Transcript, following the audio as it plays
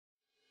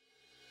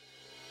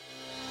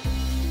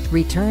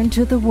Return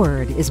to the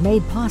Word is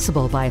made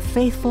possible by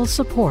faithful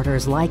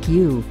supporters like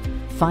you.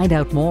 Find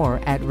out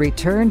more at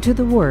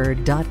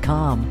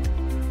returntotheword.com.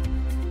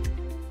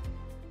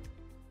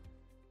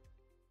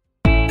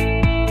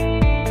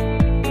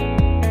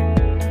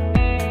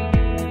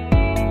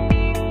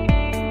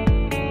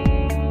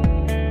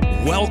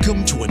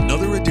 Welcome to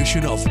another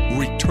edition of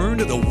Return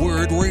to the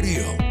Word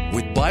Radio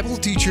with Bible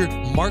teacher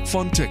Mark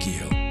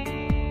Fontecchio.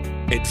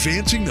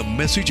 Advancing the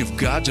message of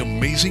God's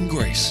amazing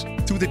grace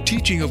through the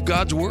teaching of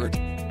God's Word.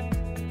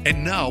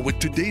 And now with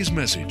today's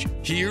message,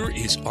 here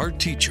is our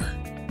teacher.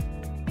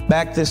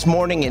 Back this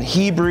morning in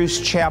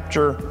Hebrews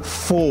chapter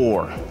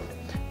 4.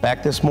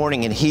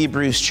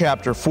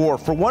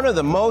 For one of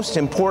the most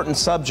important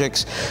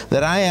subjects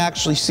that I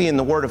actually see in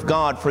the Word of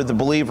God for the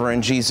believer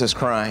in Jesus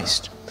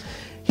Christ.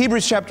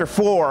 Hebrews chapter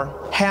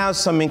 4 has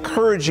some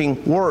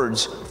encouraging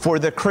words for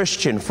the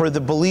Christian, for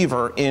the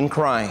believer in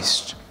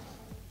Christ.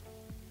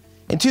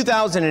 In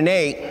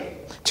 2008,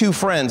 two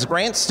friends,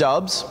 Grant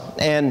Stubbs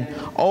and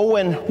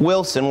Owen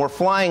Wilson, were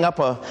flying up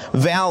a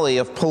valley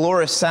of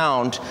Pelorus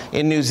Sound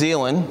in New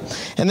Zealand,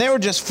 and they were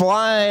just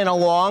flying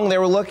along. They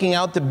were looking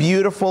out the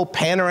beautiful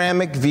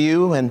panoramic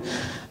view, and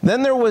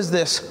then there was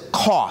this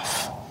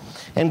cough.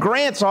 And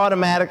Grant's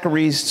automatic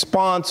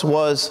response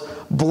was,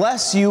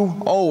 "Bless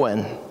you,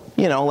 Owen."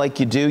 You know, like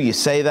you do, you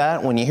say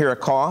that when you hear a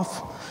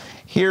cough.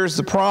 Here's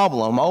the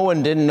problem.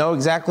 Owen didn't know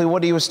exactly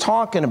what he was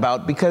talking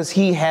about because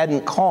he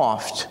hadn't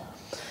coughed.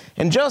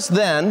 And just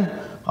then,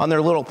 on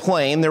their little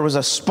plane, there was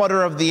a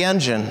sputter of the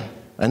engine,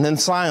 and then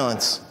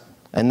silence.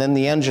 And then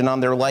the engine on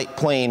their light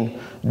plane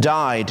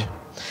died.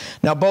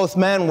 Now, both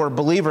men were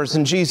believers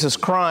in Jesus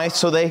Christ,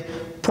 so they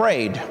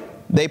prayed.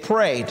 They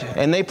prayed,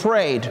 and they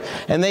prayed,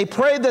 and they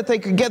prayed that they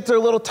could get their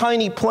little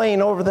tiny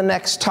plane over the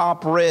next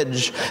top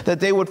ridge, that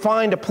they would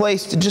find a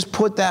place to just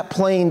put that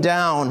plane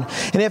down.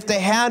 And if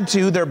they had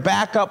to, their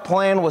backup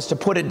plan was to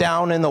put it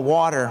down in the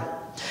water.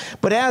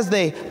 But as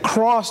they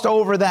crossed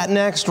over that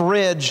next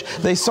ridge,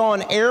 they saw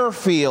an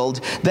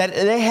airfield that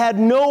they had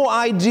no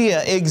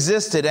idea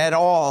existed at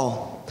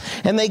all.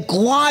 And they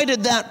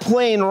glided that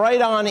plane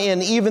right on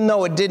in, even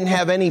though it didn't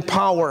have any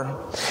power.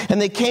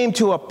 And they came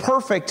to a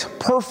perfect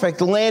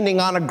landing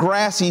on a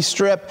grassy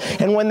strip.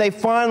 And when they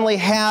finally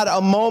had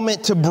a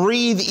moment to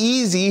breathe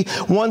easy,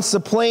 once the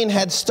plane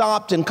had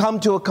stopped and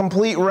come to a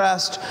complete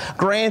rest,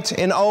 Grant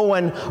and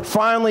Owen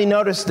finally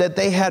noticed that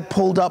they had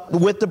pulled up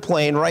with the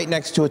plane right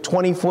next to a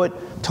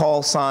 20-foot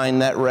tall sign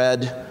that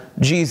read,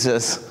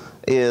 "Jesus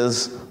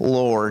is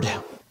Lord."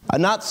 A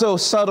not so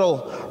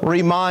subtle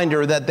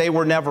reminder that they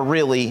were never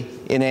really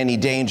in any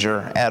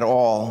danger at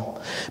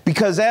all.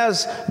 Because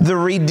as the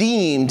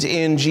redeemed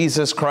in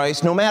Jesus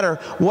Christ, no matter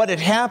what had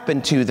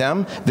happened to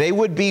them, they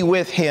would be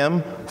with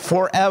Him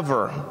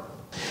forever.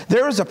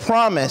 There is a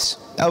promise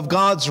of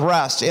God's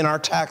rest in our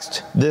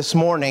text this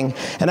morning,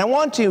 and I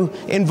want to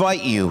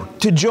invite you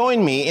to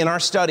join me in our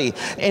study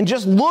and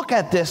just look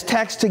at this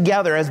text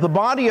together as the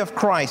body of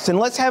Christ, and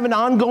let's have an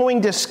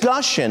ongoing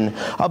discussion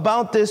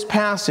about this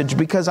passage,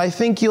 because I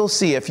think you'll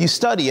see, if you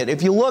study it,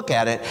 if you look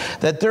at it,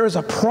 that there is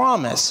a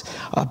promise,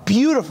 a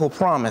beautiful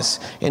promise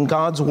in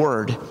God's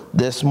Word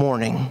this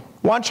morning.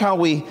 Watch how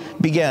we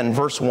begin,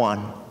 verse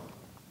 1.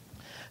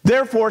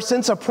 Therefore,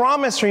 since a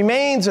promise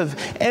remains of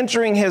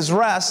entering His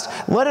rest,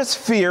 let us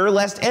fear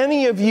lest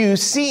any of you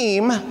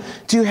seem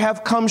to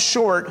have come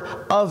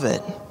short of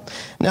it.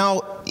 Now,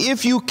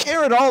 if you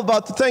care at all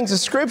about the things of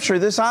Scripture,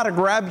 this ought to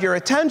grab your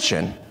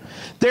attention.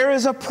 There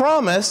is a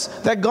promise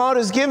that God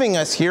is giving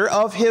us here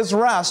of His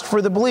rest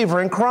for the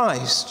believer in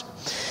Christ.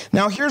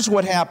 Now, here's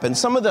what happened.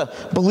 Some of the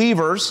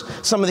believers,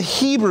 some of the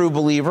Hebrew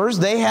believers,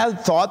 they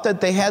had thought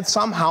that they had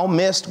somehow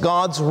missed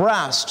God's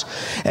rest.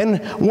 And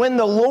when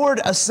the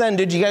Lord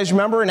ascended, you guys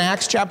remember in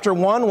Acts chapter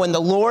 1, when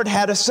the Lord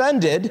had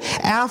ascended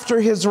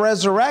after His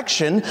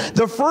resurrection,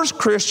 the first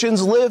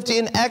Christians lived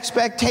in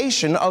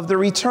expectation of the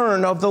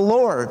return of the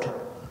Lord.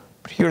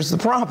 But here's the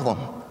problem.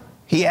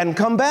 He hadn't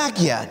come back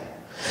yet.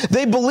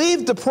 They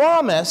believed the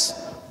promise,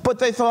 but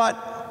they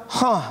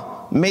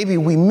thought, maybe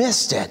we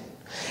missed it.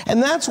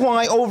 And that's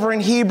why over in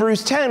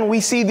Hebrews 10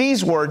 we see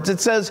these words. It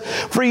says,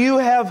 "For you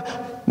have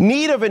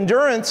need of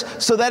endurance,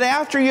 so that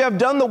after you have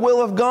done the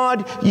will of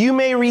God, you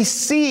may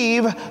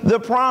receive the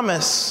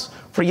promise.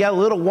 For yet a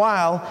little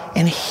while,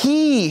 and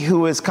He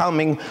who is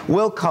coming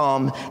will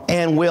come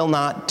and will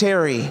not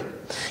tarry."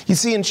 You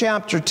see, in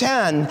chapter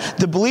 10,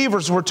 the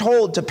believers were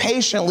told to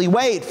patiently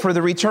wait for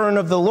the return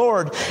of the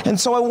Lord. And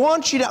so I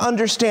want you to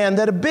understand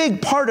that a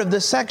big part of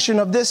this section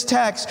of this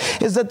text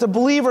is that the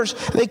believers,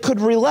 they could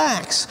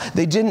relax.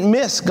 They didn't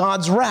miss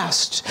God's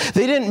rest.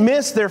 They didn't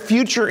miss their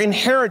future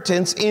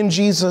inheritance in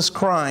Jesus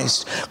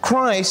Christ.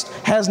 Christ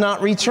has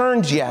not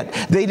returned yet.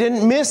 They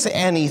didn't miss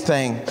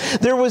anything.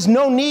 There was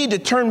no need to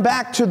turn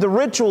back to the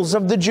rituals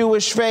of the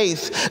Jewish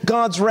faith.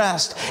 God's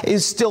rest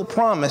is still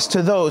promised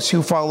to those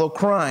who follow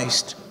Christ.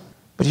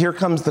 But here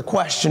comes the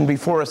question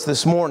before us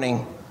this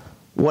morning.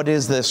 What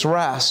is this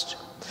rest?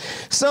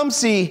 Some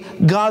see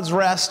God's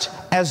rest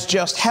as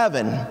just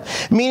heaven,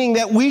 meaning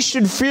that we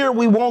should fear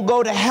we won't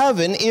go to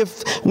heaven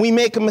if we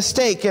make a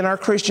mistake in our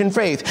Christian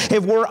faith,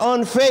 if we're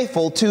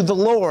unfaithful to the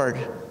Lord.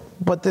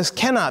 But this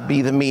cannot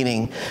be the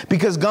meaning,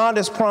 because God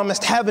has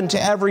promised heaven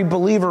to every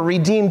believer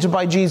redeemed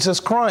by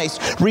Jesus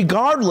Christ,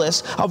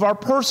 regardless of our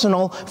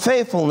personal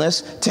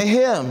faithfulness to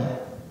Him.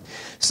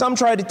 Some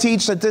try to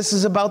teach that this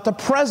is about the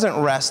present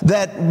rest,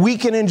 that we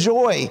can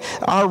enjoy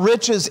our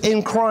riches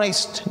in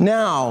Christ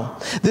now.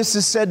 This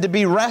is said to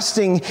be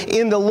resting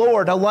in the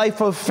Lord, a life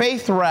of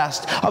faith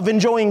rest, of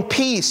enjoying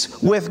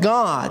peace with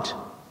God.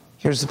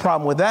 Here's the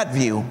problem with that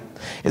view,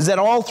 is that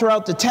all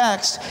throughout the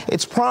text,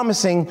 it's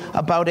promising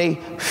about a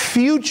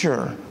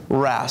future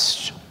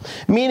rest.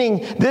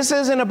 Meaning, this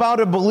isn't about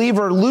a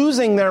believer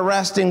losing their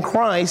rest in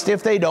Christ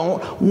if they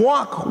don't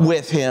walk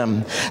with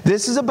Him.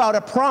 This is about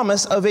a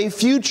promise of a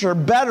future,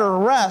 better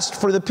rest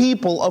for the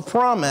people of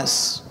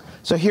promise.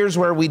 So here's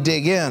where we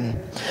dig in.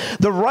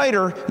 The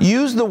writer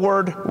used the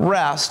word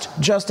rest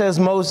just as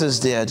Moses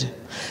did.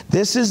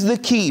 This is the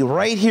key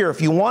right here.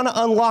 If you want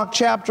to unlock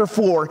chapter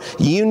 4,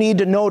 you need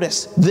to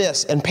notice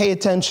this and pay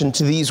attention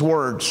to these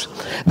words.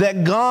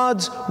 That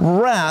God's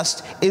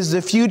rest is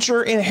the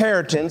future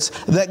inheritance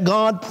that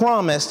God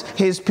promised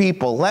His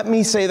people. Let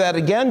me say that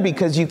again,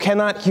 because you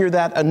cannot hear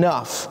that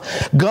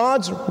enough.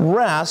 God's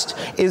rest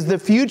is the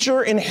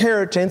future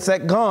inheritance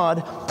that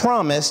God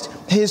promised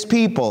His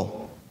people.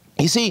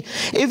 You see,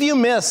 if you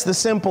miss the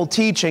simple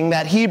teaching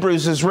that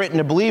Hebrews is written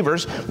to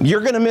believers, you're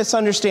going to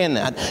misunderstand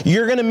that.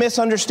 You're going to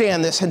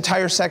misunderstand this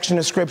entire section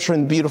of Scripture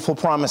and the beautiful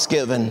promise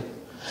given.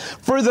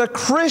 For the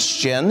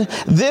Christian,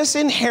 this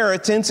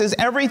inheritance is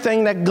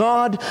everything that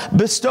God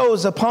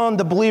bestows upon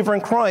the believer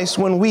in Christ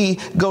when we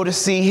go to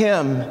see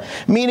Him.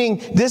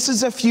 Meaning, this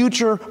is a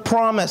future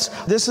promise.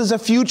 This is a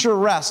future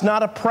rest,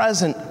 not a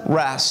present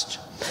rest.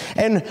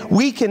 And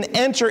we can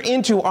enter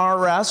into our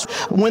rest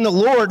when the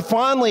Lord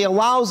finally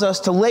allows us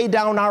to lay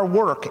down our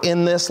work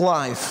in this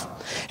life.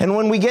 And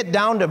when we get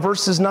down to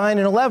verses 9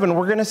 and 11,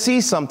 we're going to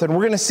see something. We're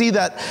going to see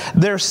that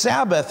their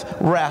Sabbath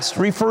rest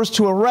refers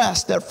to a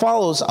rest that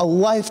follows a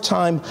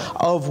lifetime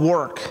of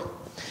work.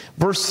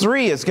 Verse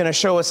 3 is going to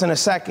show us in a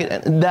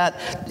second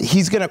that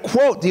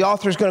the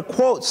author is going to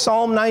quote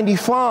Psalm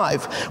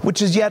 95,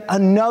 which is yet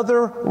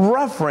another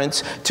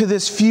reference to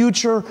this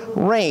future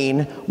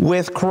reign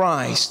with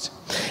Christ.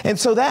 And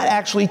so that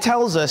actually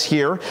tells us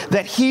here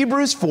that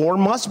Hebrews 4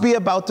 must be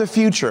about the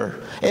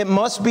future. It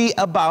must be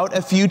about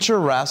a future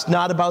rest,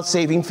 not about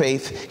saving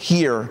faith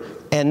here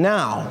and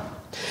now.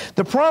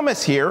 The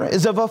promise here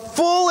is of a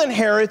full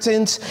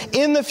inheritance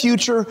in the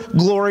future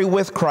glory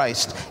with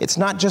Christ. It's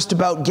not just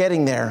about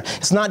getting there.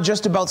 It's not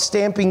just about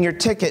stamping your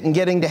ticket and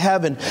getting to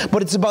heaven,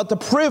 but it's about the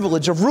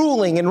privilege of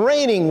ruling and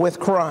reigning with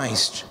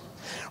Christ.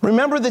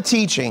 Remember the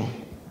teaching.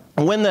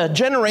 When the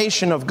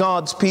generation of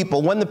God's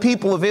people, when the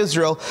people of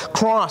Israel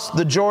crossed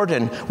the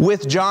Jordan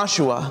with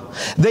Joshua,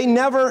 they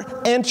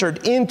never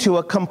entered into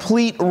a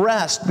complete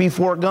rest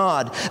before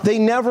God. They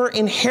never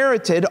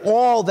inherited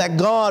all that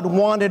God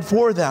wanted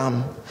for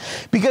them.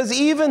 Because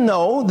even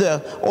though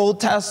the Old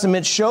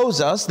Testament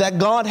shows us that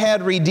God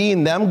had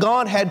redeemed them,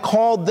 God had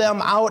called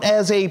them out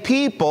as a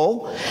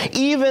people,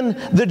 even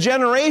the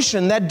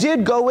generation that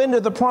did go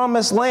into the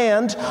promised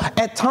land,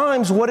 at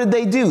times, what did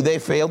they do? They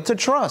failed to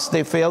trust.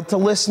 They failed to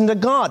listen to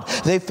God.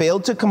 They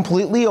failed to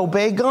completely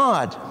obey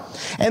God.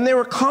 And they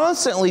were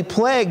constantly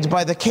plagued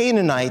by the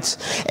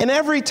Canaanites. And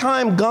every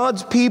time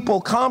God's people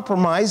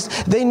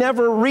compromised, they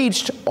never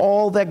reached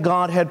all that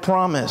God had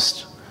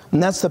promised.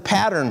 And that's the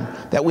pattern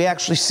that we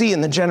actually see in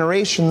the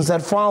generations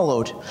that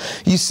followed.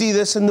 You see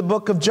this in the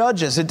book of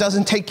Judges. It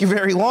doesn't take you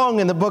very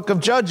long in the book of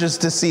Judges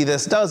to see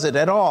this, does it,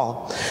 at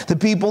all? The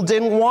people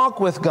didn't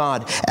walk with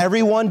God.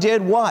 Everyone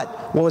did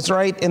what was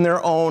right in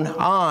their own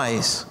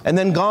eyes. And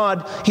then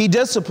God, He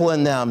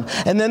disciplined them.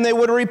 And then they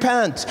would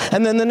repent.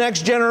 And then the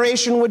next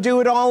generation would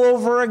do it all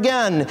over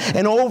again.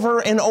 And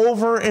over and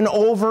over and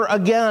over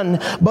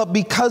again. But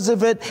because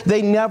of it,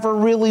 they never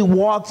really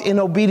walked in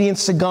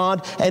obedience to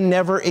God and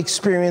never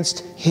experienced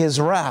His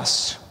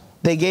rest.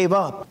 They gave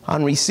up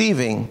on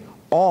receiving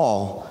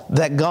all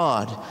that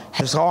God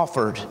has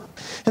offered.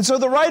 And so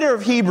the writer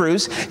of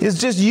Hebrews is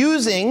just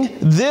using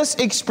this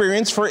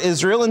experience for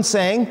Israel and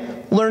saying,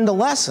 learn the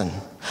lesson.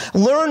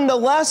 Learn the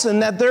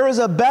lesson that there is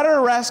a better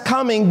rest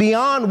coming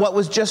beyond what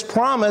was just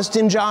promised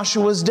in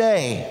Joshua's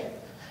day.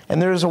 And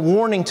there is a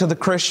warning to the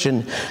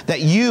Christian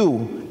that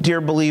you,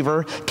 dear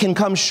believer, can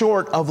come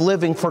short of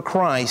living for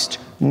Christ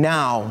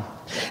now.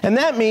 And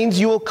that means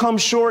you will come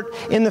short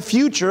in the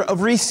future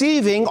of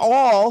receiving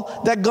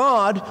all that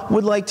God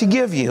would like to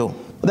give you.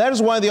 That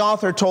is why the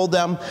author told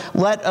them,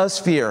 let us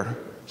fear.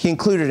 He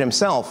included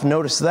himself.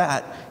 Notice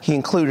that. He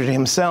included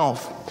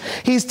himself.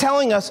 He's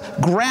telling us,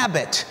 grab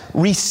it,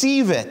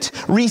 receive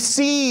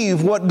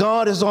what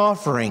God is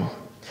offering.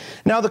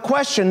 Now the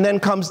question then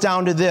comes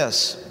down to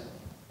this.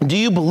 Do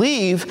you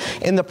believe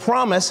in the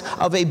promise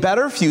of a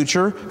better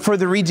future for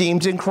the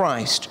redeemed in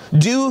Christ?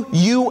 Do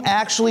you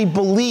actually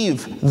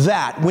believe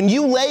that? When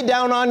you lay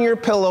down on your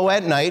pillow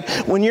at night,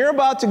 when you're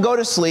about to go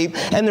to sleep,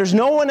 and there's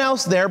no one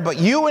else there but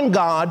you and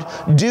God,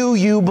 do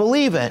you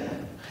believe it?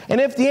 And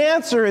if the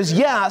answer is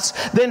yes,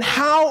 then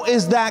how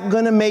is that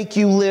going to make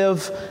you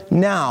live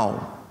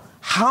now?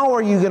 How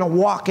are you going to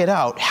walk it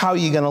out? How are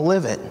you going to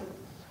live it?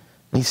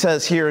 He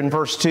says here in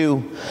verse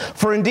 2,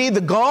 "For indeed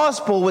the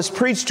gospel was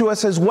preached to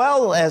us as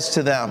well as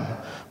to them,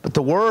 but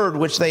the word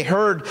which they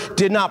heard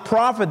did not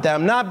profit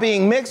them, not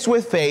being mixed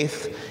with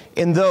faith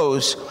in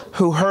those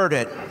who heard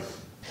it."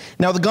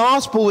 Now the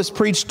gospel was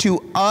preached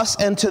to us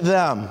and to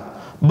them,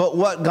 but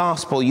what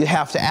gospel? You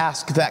have to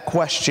ask that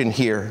question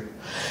here.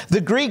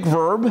 The Greek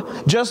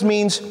verb just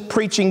means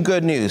preaching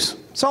good news.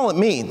 That's all it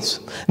means.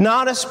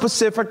 Not a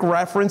specific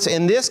reference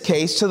in this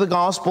case to the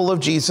gospel of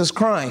Jesus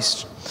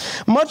Christ.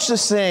 Much the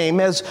same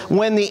as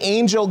when the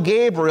angel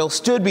Gabriel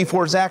stood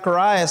before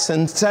Zacharias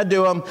and said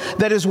to him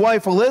that his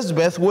wife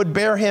Elizabeth would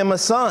bear him a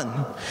son.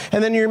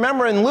 And then you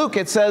remember in Luke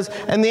it says,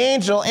 "And the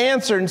angel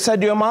answered and said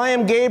to him, I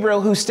am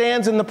Gabriel who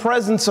stands in the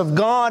presence of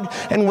God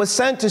and was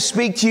sent to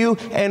speak to you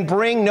and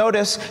bring,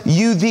 notice,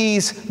 you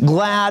these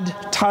glad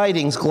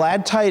tidings."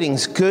 Glad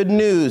tidings, good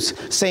news.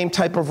 Same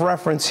type of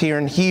reference here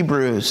in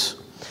Hebrews.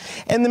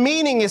 And the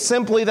meaning is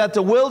simply that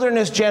the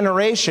wilderness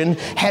generation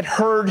had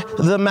heard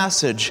the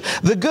message.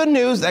 The good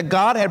news that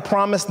God had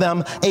promised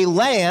them a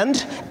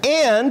land,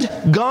 and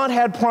God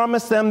had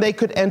promised them they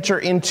could enter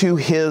into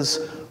his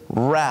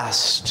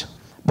rest.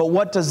 But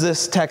what does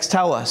this text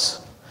tell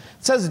us?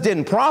 It says it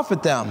didn't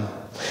profit them.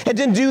 It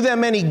didn't do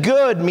them any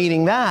good,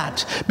 meaning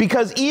that.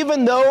 Because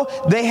even though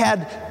they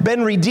had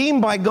been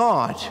redeemed by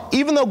God,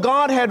 even though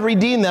God had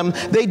redeemed them,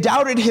 they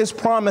doubted his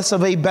promise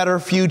of a better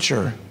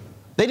future.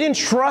 They didn't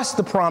trust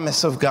the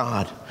promise of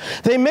God.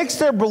 They mixed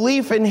their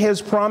belief in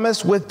his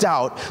promise with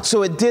doubt,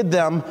 so it did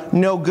them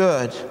no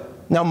good.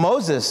 Now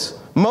Moses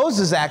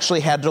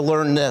actually had to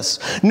learn this.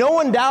 No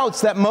one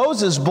doubts that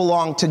Moses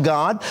belonged to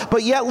God,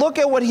 but yet look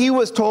at what he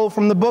was told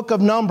from the book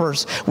of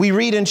Numbers. We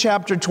read in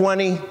chapter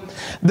 20,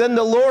 "Then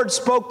the Lord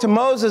spoke to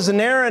Moses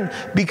and Aaron,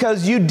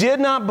 because you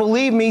did not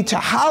believe me to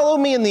hallow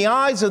me in the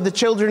eyes of the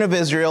children of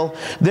Israel,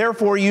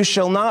 therefore you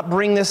shall not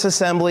bring this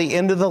assembly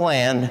into the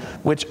land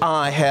which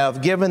I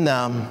have given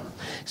them."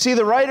 See,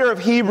 the writer of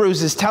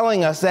Hebrews is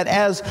telling us that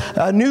as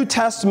a New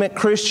Testament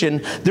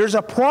Christian, there's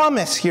a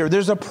promise here.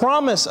 There's a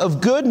promise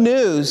of good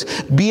news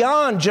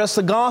beyond just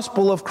the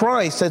gospel of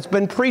Christ that's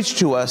been preached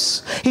to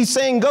us. He's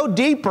saying go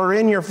deeper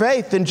in your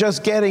faith than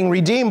just getting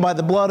redeemed by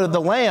the blood of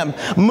the Lamb.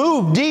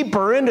 Move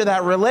deeper into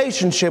that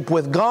relationship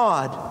with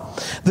God.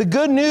 The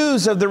good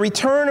news of the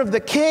return of the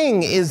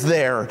King is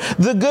there.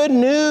 The good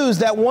news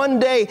that one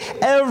day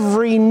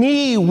every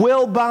knee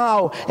will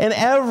bow and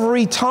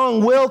every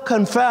tongue will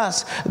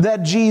confess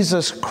that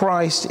Jesus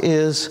Christ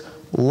is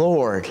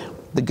Lord.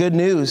 The good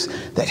news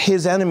that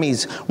his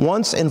enemies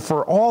once and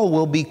for all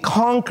will be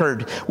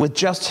conquered with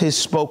just his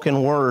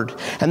spoken word,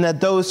 and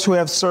that those who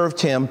have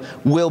served him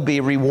will be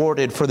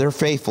rewarded for their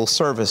faithful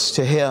service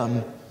to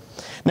him.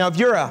 Now, if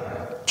you're a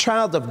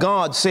child of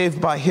God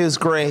saved by his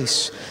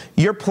grace,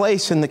 your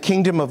place in the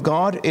kingdom of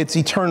God, it's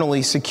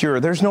eternally secure.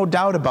 There's no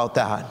doubt about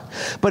that.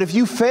 But if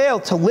you fail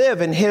to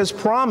live in his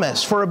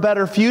promise for a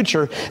better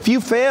future, if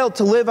you fail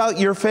to live out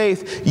your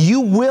faith,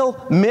 you will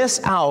miss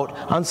out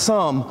on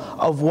some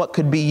of what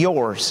could be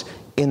yours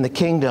in the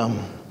kingdom.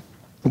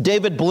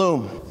 David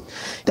Bloom.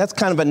 That's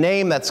kind of a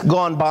name that's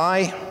gone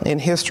by in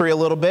history a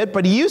little bit,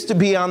 but he used to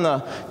be on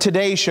the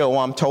Today Show,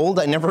 I'm told.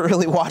 I never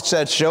really watched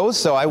that show,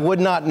 so I would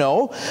not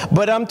know.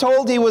 But I'm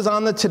told he was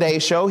on the Today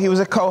Show. He was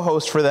a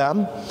co-host for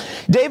them.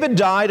 David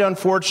died,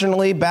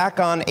 unfortunately, back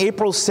on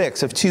April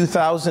 6th of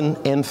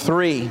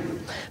 2003.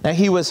 Now,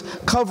 he was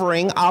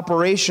covering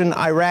Operation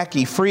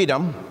Iraqi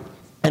Freedom.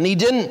 And he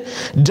didn't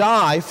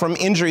die from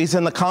injuries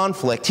in the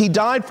conflict. He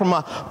died from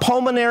a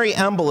pulmonary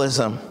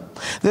embolism.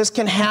 This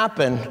can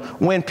happen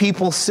when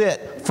people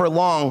sit for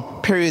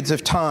long periods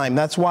of time.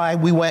 That's why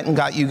we went and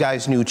got you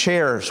guys new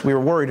chairs. We were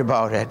worried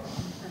about it.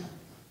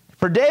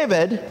 For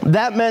David,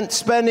 that meant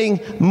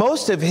spending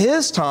most of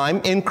his time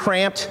in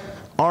cramped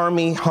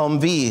Army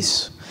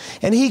Humvees.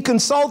 And he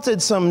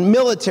consulted some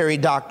military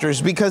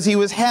doctors because he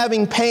was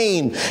having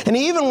pain. And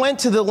he even went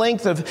to the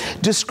length of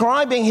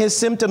describing his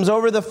symptoms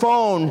over the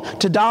phone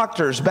to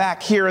doctors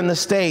back here in the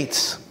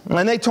States.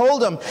 And they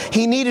told him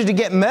he needed to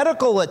get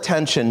medical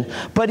attention,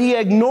 but he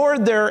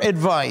ignored their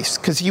advice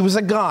because he was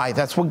a guy.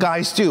 That's what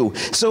guys do.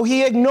 So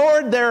he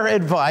ignored their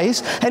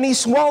advice, and he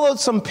swallowed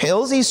some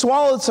pills, he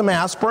swallowed some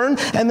aspirin,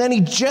 and then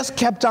he just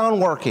kept on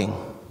working.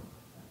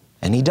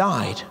 And he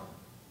died.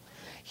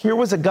 Here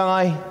was a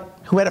guy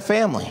who had a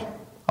family,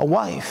 a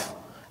wife,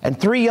 and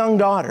 3 young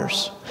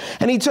daughters.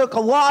 And he took a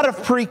lot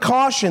of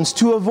precautions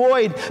to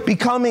avoid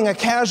becoming a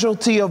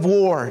casualty of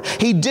war.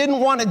 He didn't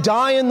want to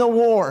die in the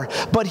war,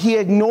 but he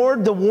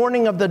ignored the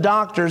warning of the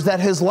doctors that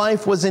his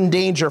life was in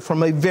danger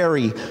from a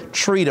very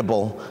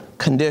treatable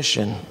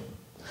condition.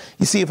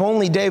 You see, if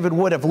only David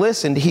would have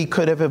listened, he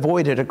could have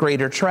avoided a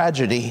greater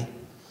tragedy.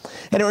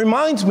 And it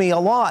reminds me a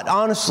lot,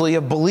 honestly,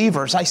 of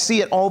believers. I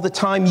see it all the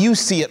time. You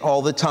see it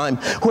all the time.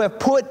 Who have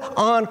put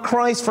on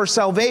Christ for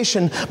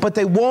salvation, but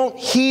they won't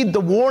heed the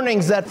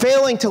warnings that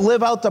failing to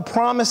live out the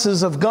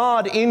promises of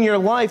God in your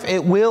life,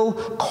 it will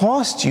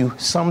cost you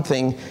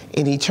something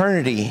in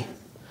eternity.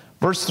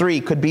 Verse 3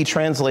 could be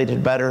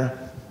translated better.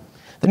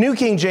 The New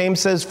King James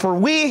says, "For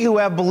we who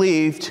have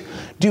believed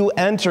do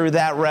enter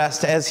that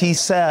rest, as he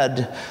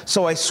said,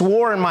 so I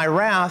swore in my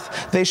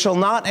wrath, they shall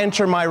not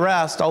enter my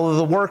rest, although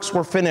the works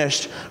were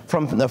finished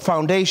from the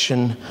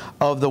foundation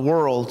of the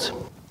world."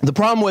 The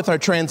problem with our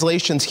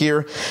translations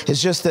here is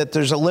just that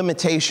there's a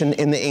limitation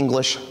in the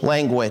English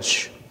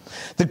language.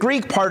 The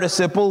Greek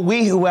participle,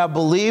 "we who have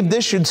believed,"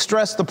 this should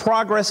stress the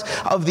progress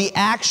of the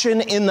action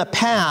in the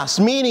past.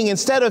 Meaning,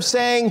 instead of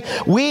saying,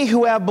 "we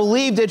who have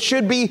believed," it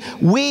should be,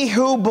 "we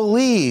who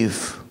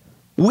believe."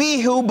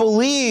 We who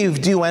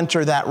believe do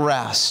enter that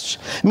rest.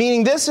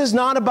 Meaning this is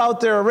not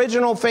about their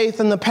original faith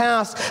in the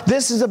past.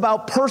 This is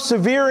about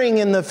persevering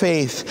in the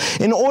faith.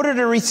 In order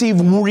to receive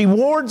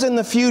rewards in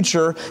the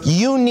future,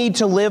 you need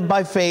to live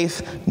by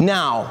faith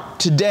now,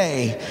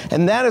 today.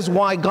 And that is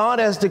why God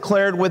has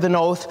declared with an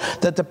oath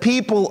that the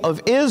people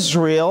of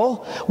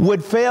Israel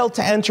would fail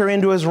to enter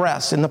into his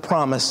rest in the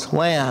promised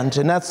land.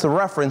 And that's the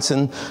reference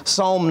in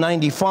Psalm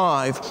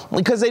 95,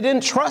 because they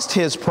didn't trust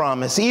his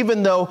promise,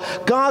 even though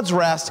God's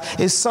rest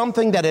is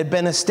something that had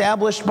been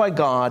established by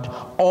God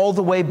all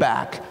the way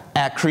back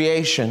at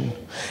creation.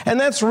 And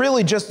that's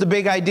really just the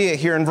big idea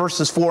here in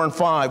verses 4 and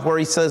 5, where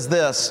he says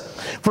this,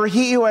 "For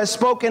he who has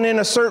spoken in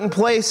a certain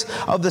place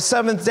of the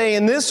seventh day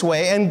in this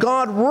way, and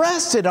God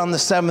rested on the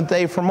seventh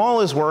day from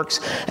all his works,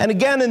 and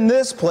again in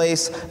this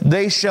place,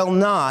 they shall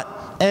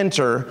not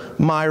enter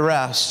my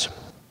rest."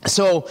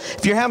 So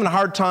if you're having a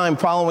hard time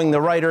following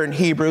the writer in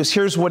Hebrews,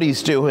 here's what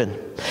he's doing.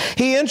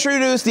 He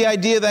introduced the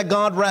idea that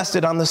God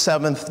rested on the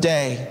seventh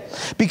day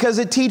because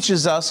it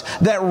teaches us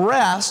that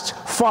rest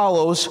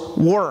follows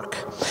work.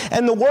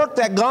 And the work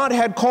that God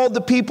had called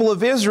the people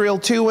of Israel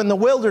to in the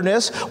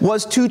wilderness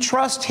was to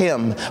trust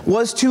him,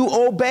 was to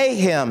obey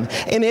him.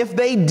 And if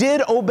they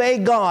did obey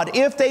God,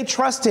 if they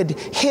trusted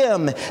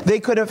him, they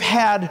could have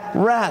had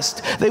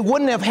rest. They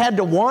wouldn't have had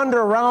to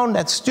wander around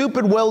that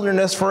stupid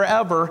wilderness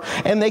forever,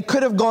 and they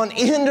could have gone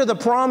into the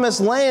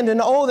promised land, and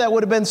oh, that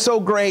would have been so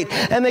great.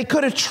 And they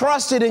could have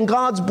trusted in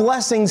God's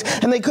blessings,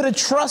 and they could have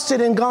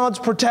trusted in God's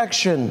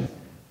protection.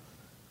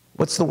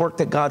 What's the work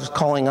that God is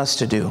calling us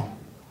to do?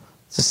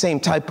 It's the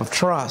same type of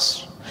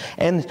trust.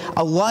 And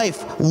a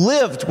life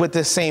lived with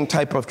this same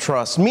type of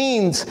trust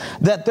means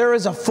that there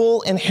is a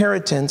full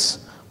inheritance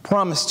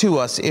promised to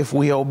us if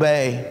we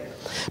obey.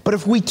 But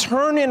if we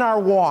turn in our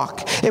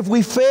walk, if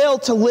we fail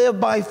to live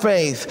by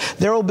faith,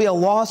 there will be a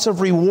loss of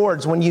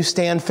rewards when you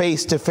stand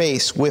face to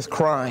face with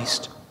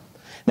Christ.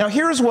 Now,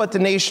 here's what the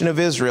nation of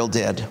Israel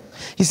did.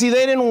 You see,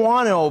 they didn't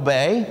want to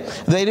obey.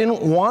 They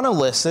didn't want to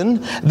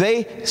listen.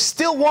 They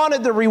still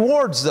wanted the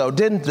rewards, though,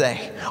 didn't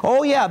they?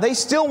 Oh, yeah, they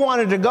still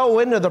wanted to go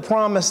into the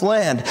promised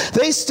land.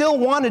 They still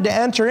wanted to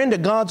enter into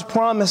God's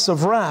promise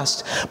of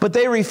rest. But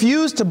they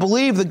refused to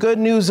believe the good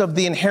news of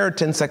the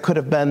inheritance that could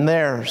have been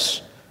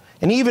theirs.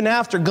 And even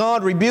after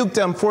God rebuked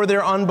them for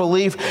their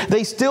unbelief,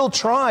 they still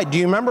tried. Do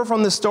you remember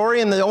from the story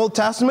in the Old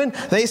Testament?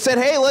 They said,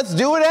 "Hey, let's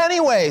do it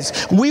anyways.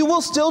 We will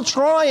still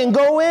try and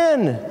go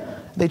in."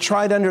 They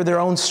tried under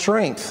their own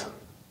strength,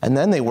 and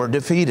then they were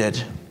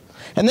defeated.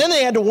 And then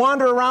they had to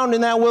wander around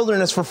in that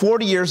wilderness for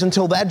 40 years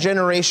until that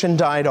generation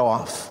died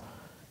off.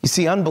 You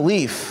see,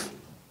 unbelief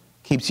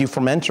keeps you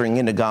from entering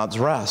into God's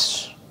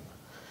rest.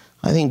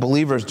 I think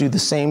believers do the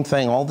same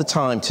thing all the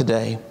time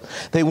today.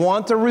 They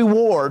want the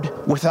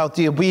reward without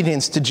the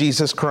obedience to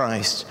Jesus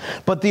Christ.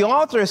 But the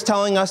author is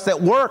telling us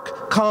that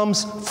work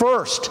comes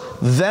first,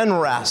 then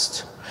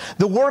rest.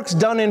 The work's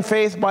done in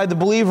faith by the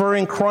believer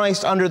in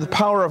Christ under the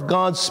power of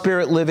God's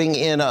Spirit living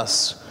in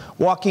us,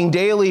 walking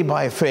daily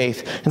by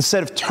faith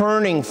instead of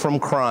turning from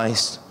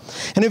Christ.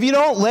 And if you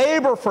don't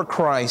labor for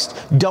Christ,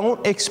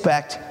 don't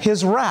expect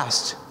his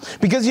rest.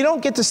 Because you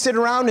don't get to sit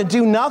around and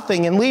do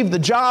nothing and leave the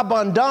job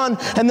undone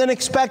and then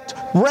expect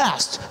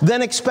rest,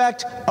 then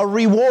expect a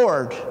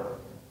reward.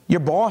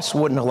 Your boss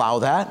wouldn't allow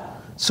that.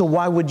 So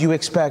why would you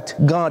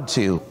expect God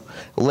to?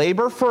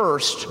 Labor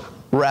first,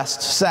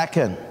 rest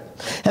second.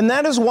 And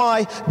that is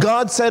why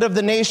God said of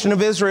the nation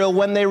of Israel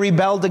when they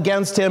rebelled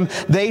against him,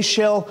 "They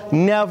shall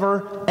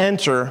never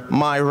enter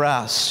my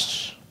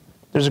rest."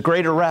 There's a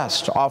greater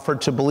rest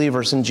offered to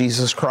believers in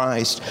Jesus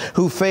Christ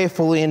who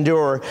faithfully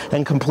endure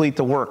and complete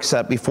the work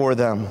set before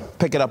them.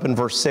 Pick it up in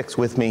verse 6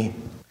 with me.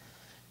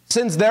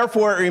 "Since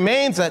therefore it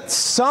remains that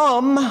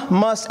some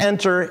must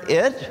enter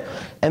it,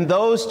 and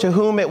those to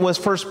whom it was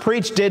first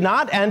preached did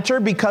not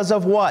enter because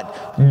of"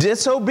 what?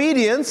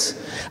 Disobedience.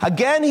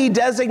 Again, he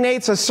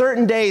designates a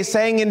certain day,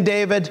 saying in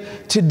David,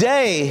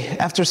 "Today,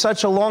 after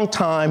such a long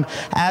time,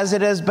 as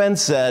it has been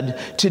said,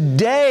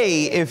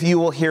 today, if you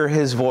will hear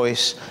his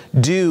voice,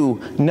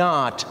 do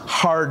not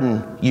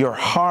harden your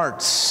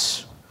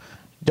hearts."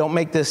 Don't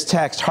make this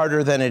text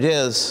harder than it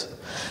is.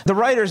 The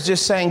writer's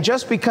just saying,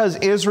 just because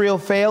Israel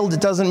failed,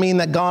 it doesn't mean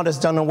that God has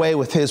done away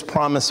with his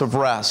promise of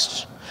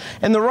rest.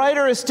 And the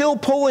writer is still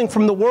pulling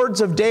from the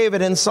words of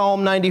David in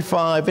Psalm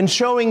 95 and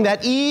showing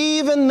that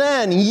even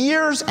then,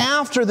 years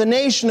after the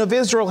nation of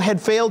Israel had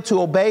failed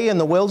to obey in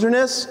the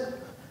wilderness,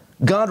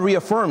 God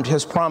reaffirmed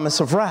his promise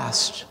of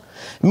rest.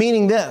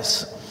 Meaning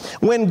this: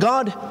 when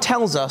God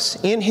tells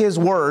us in his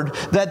word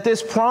that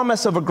this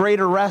promise of a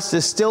greater rest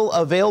is still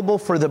available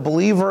for the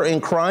believer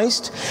in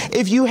Christ,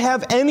 if you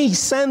have any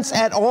sense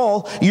at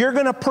all, you're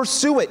going to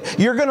pursue it.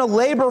 You're going to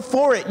labor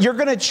for it. You're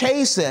going to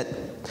chase it.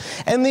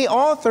 And the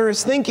author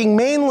is thinking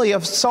mainly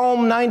of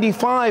Psalm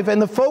 95 and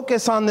the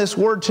focus on this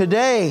word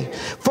today.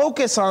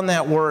 Focus on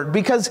that word,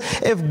 because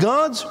if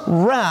God's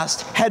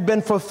rest had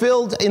been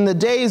fulfilled in the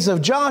days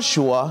of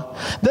Joshua,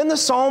 then the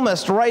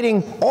psalmist,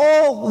 writing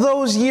all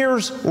those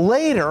years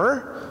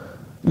later,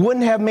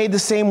 wouldn't have made the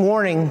same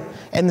warning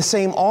and the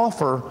same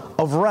offer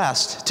of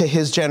rest to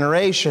his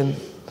generation.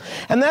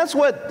 And that's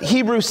what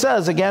Hebrews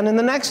says again in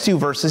the next two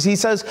verses. He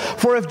says,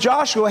 "For if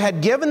Joshua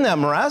had given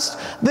them rest,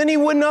 then he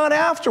would not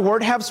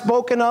afterward have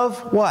spoken of,"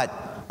 what?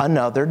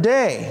 "Another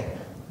day.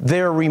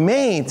 There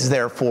remains,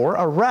 therefore,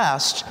 a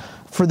rest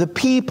for the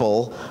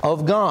people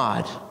of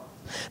God."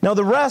 Now,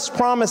 the rest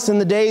promised in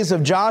the days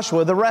of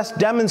Joshua, the rest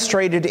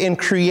demonstrated in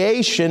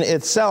creation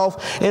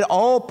itself, it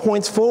all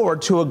points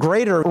forward to a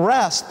greater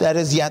rest that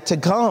is yet to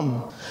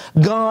come.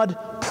 God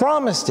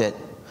promised it.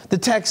 The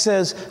text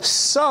says,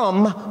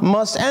 some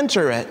must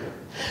enter it.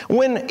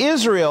 When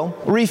Israel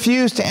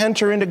refused to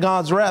enter into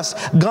God's rest,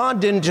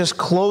 God didn't just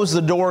close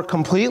the door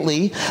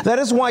completely. That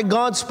is why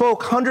God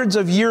spoke hundreds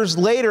of years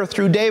later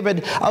through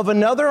David of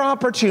another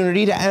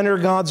opportunity to enter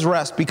God's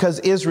rest, because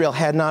Israel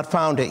had not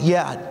found it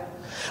yet.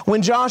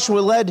 When Joshua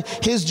led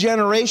his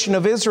generation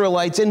of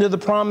Israelites into the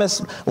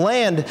promised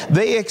land,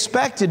 they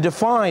expected to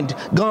find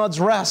God's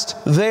rest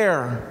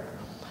there.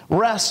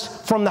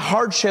 Rest from the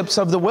hardships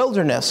of the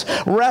wilderness.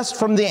 Rest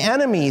from the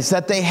enemies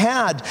that they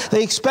had.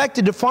 They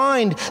expected to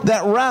find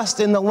that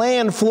rest in the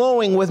land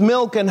flowing with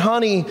milk and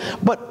honey.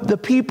 But the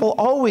people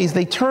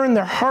they turned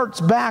their hearts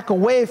back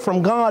away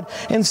from God.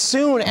 And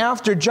soon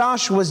after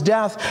Joshua's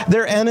death,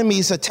 their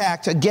enemies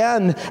attacked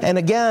again and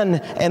again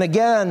and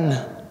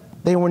again.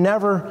 They were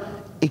never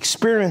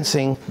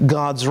experiencing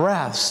God's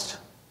rest.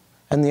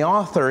 And the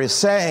author is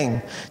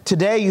saying,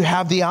 today you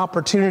have the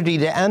opportunity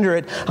to enter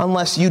it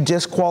unless you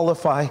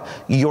disqualify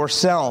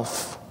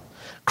yourself.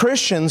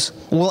 Christians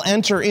will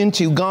enter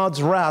into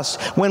God's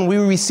rest when we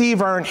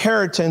receive our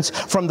inheritance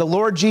from the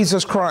Lord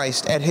Jesus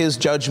Christ at his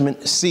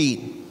judgment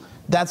seat.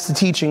 That's the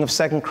teaching of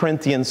 2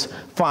 Corinthians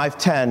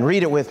 5:10.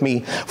 Read it with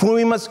me. "For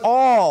we must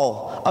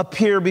all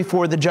appear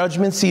before the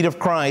judgment seat of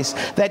Christ,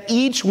 that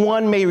each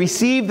one may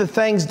receive the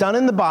things done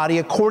in the body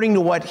according to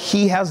what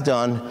he has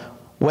done,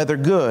 whether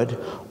good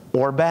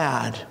or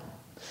bad."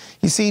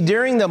 You see,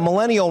 during the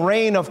millennial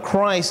reign of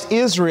Christ,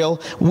 Israel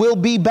will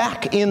be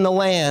back in the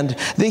land.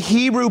 The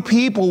Hebrew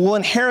people will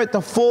inherit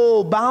the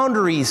full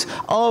boundaries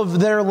of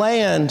their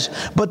land.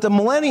 But the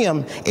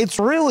millennium, it's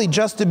really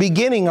just the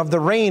beginning of the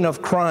reign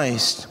of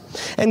Christ.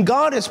 And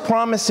God is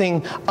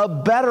promising a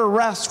better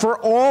rest for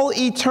all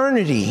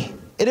eternity.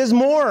 It is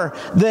more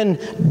than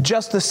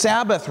just the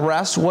Sabbath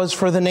rest was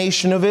for the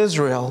nation of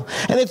Israel.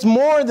 And it's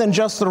more than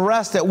just the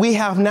rest that we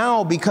have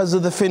now because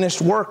of the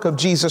finished work of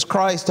Jesus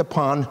Christ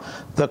upon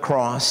the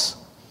cross.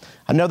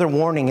 Another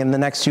warning in the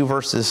next two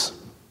verses.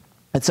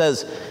 It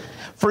says,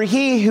 "For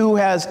he who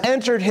has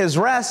entered his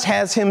rest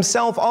has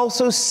himself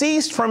also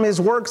ceased from his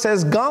works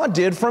as God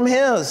did from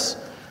his.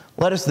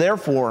 Let us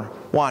therefore,"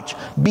 watch,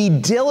 "be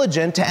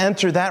diligent to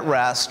enter that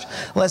rest,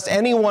 lest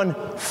anyone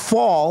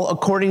fall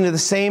according to the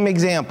same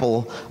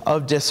example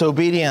of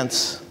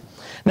disobedience."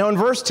 Now in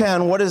verse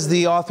 10, what is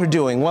the author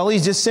doing? Well,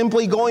 he's just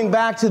simply going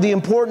back to the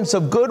importance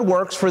of good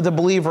works for the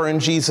believer in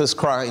Jesus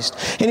Christ.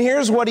 And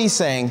here's what he's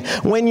saying.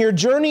 When your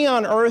journey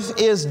on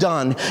earth is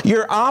done,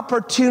 your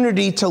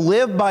opportunity to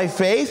live by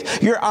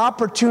faith, your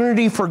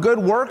opportunity for good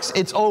works,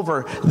 it's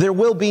over. There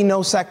will be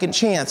no second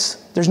chance.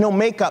 There's no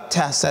makeup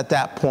tests at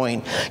that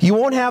point. You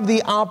won't have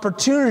the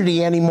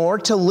opportunity anymore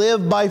to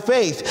live by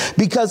faith,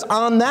 because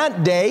on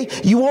that day,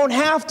 you won't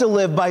have to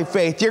live by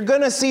faith. You're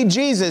going to see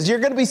Jesus. You're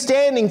going to be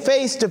standing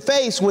face to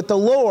face with the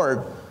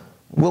Lord.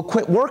 We'll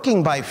quit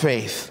working by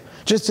faith,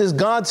 just as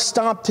God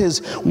stopped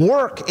his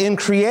work in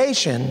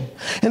creation.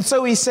 And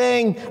so he's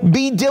saying,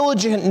 be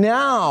diligent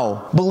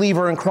now,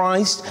 believer in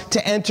Christ,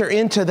 to enter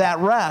into that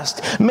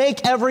rest.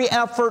 Make every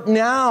effort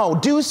now.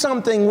 Do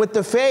something with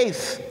the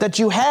faith that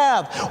you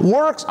have.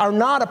 Works are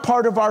not a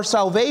part of our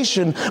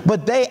salvation,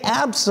 but they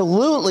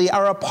absolutely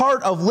are a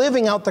part of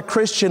living out the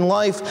Christian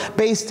life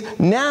based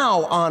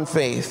now on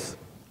faith.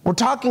 We're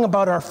talking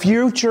about our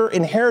future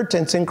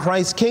inheritance in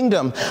Christ's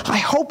kingdom. I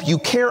hope you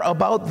care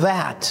about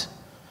that.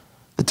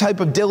 The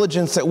type of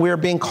diligence that we're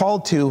being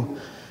called to,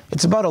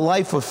 it's about a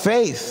life of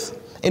faith,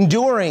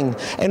 enduring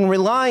and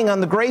relying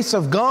on the grace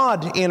of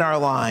God in our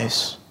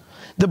lives.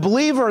 The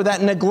believer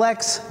that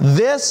neglects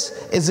this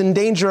is in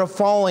danger of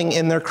falling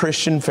in their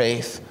Christian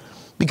faith.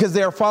 because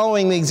they are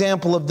following the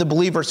example of the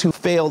believers who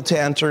failed to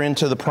enter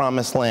into the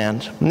promised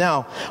land.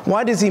 Now,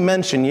 why does he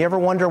mention? You ever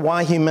wonder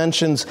why he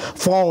mentions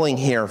falling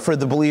here for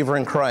the believer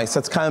in Christ?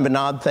 That's kind of an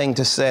odd thing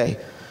to say.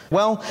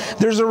 Well,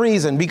 there's a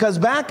reason, because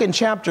back in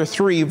chapter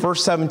 3,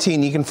 verse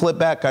 17, you can flip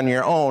back on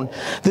your own,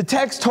 the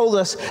text told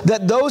us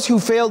that those who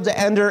failed to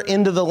enter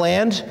into the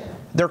land,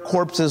 their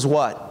corpses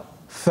what?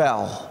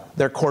 Fell.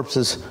 Their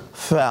corpses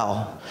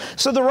fell.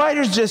 So the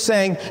writer's just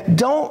saying,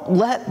 don't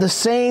let the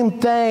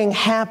same thing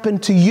happen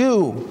to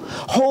you.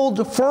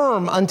 Hold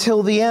firm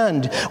until the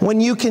end,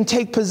 when you can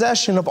take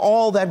possession of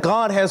all that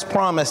God has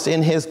promised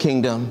in His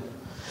kingdom.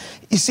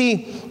 You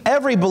see,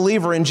 every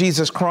believer in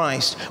Jesus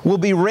Christ will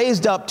be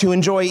raised up to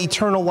enjoy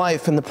eternal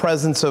life in the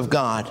presence of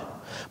God.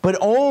 But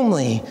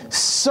only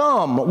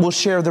some will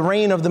share the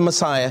reign of the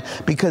Messiah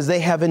because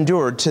they have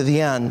endured to the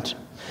end.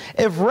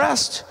 If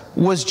rest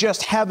was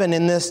just heaven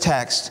in this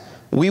text,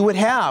 we would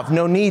have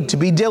no need to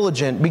be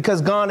diligent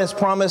because God has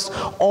promised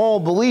all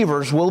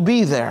believers will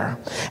be there.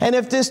 And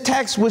if this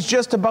text was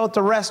just about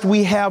the rest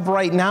we have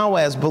right now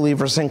as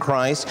believers in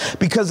Christ,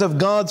 because of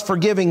God's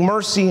forgiving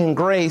mercy and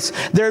grace,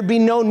 there'd be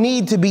no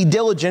need to be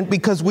diligent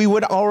because we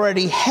would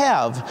already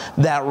have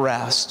that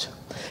rest.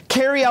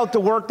 Carry out the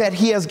work that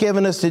He has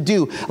given us to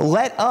do.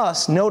 Let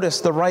us,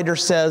 notice the writer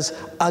says,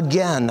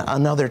 again,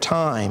 another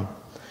time.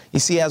 You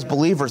see, as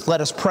believers,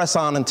 let us press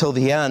on until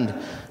the end,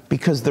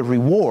 because the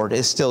reward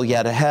is still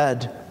yet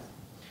ahead.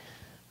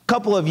 A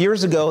couple of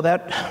years ago,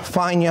 that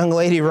fine young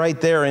lady right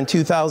there in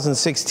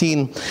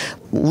 2016,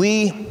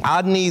 Lee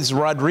Adnez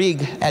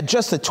Rodrigue, at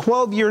just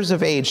 12 years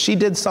of age, she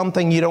did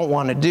something you don't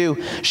want to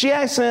do. She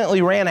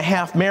accidentally ran a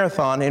half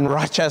marathon in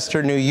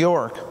Rochester, New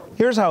York.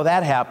 Here's how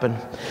that happened.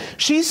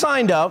 She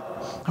signed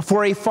up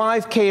for a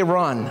 5K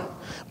run.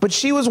 But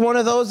she was one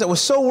of those that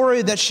was so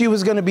worried that she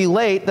was going to be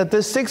late that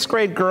this 6th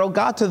grade girl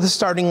got to the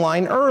starting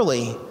line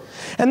early.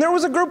 And there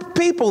was a group of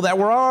people that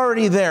were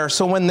already there.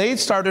 So when they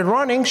started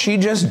running, she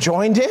just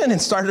joined in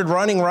and started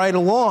running right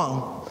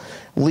along.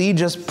 Lee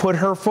just put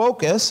her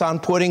focus on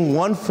putting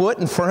one foot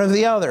in front of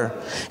the other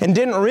and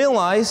didn't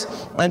realize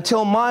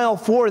until mile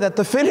 4 that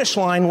the finish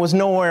line was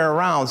nowhere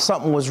around.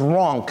 Something was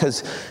wrong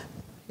because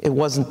it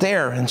wasn't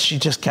there, and she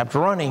just kept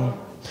running.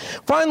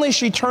 Finally,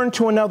 she turned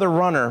to another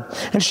runner,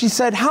 and she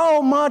said, "How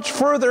much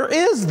further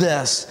is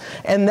this?"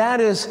 And that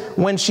is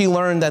when she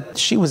learned that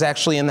she was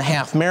actually in the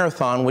half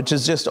marathon, which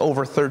is just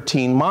over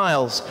 13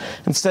 miles,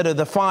 instead of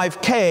the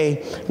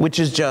 5K, which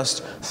is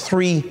just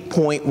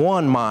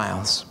 3.1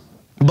 miles.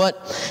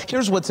 But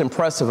here's what's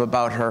impressive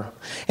about her.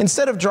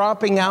 Instead of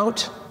dropping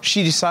out,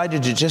 she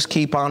decided to just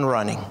keep on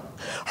running.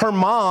 Her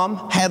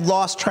mom had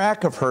lost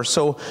track of her,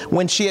 so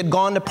when she had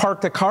gone to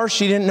park the car,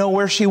 she didn't know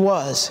where she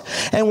was.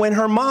 And when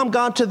her mom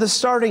got to the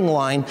starting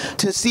line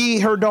to see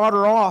her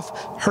daughter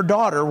off, her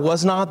daughter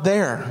was not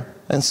there.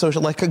 And so,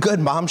 like a good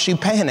mom, she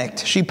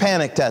panicked. She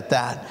panicked at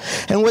that.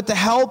 And with the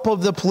help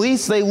of the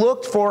police, they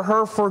looked for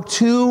her for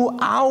 2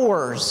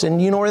 hours.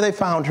 And you know where they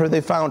found her?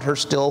 They found her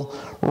still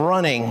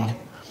running.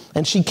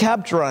 And she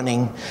kept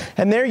running.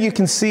 And there you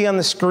can see on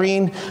the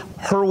screen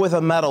her with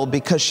a medal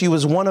because she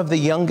was one of the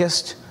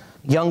youngest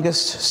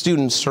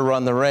students to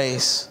run the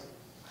race.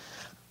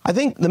 I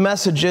think the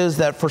message is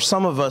that for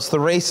some of us, the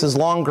race is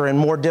longer and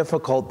more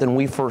difficult than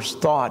we first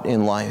thought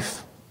in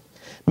life.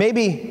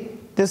 Maybe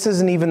this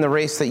isn't even the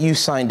race that you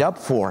signed up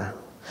for.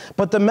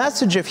 But the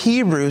message of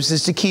Hebrews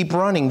is to keep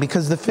running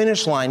because the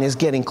finish line is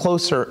getting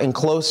closer and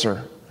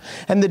closer.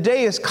 And the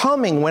day is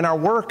coming when our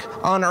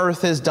work on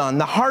earth is done.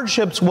 The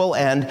hardships will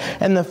end,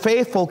 and the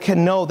faithful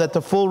can know that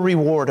the full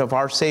reward of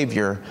our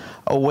Savior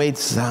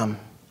awaits them.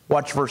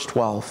 Watch verse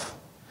 12.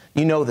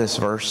 You know this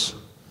verse.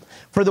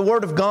 For the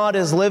word of God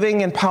is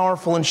living and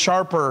powerful and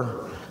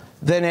sharper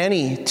than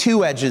any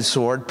two-edged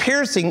sword,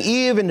 piercing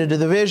even to the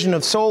division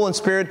of soul and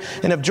spirit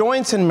and of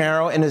joints and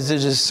marrow, and is a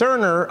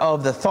discerner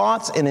of the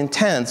thoughts and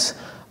intents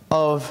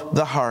of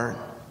the heart.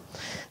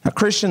 Now,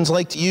 Christians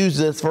like to use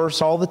this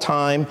verse all the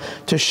time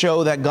to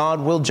show that God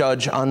will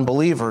judge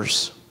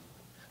unbelievers.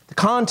 The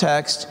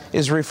context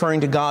is referring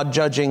to God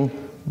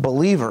judging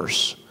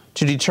believers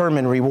to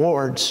determine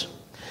rewards.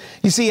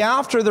 You see,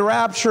 after the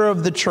rapture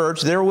of the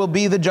church, there will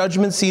be the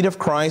judgment seat of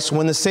Christ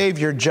when the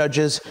Savior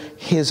judges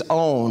His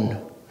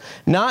own.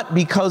 Not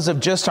because of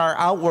just our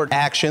outward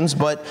actions,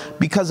 but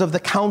because of the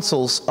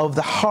counsels of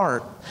the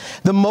heart,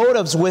 the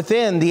motives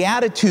within, the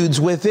attitudes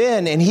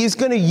within, and He's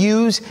going to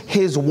use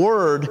His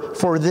Word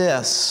for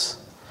this.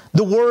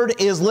 The Word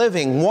is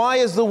living. Why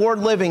is the Word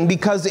living?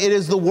 Because it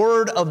is the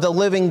Word of the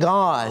living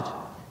God.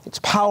 It's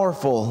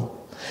powerful.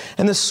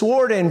 And the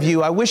sword in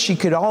view, I wish you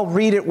could all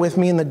read it with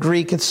me in the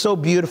Greek. It's so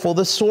beautiful.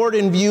 The sword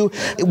in view,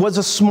 it was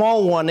a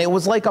small one. It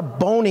was like a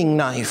boning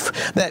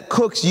knife that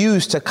cooks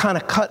use to kind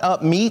of cut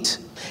up meat.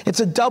 It's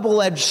a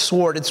double-edged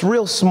sword. It's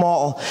real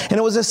small. And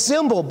it was a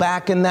symbol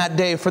back in that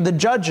day for the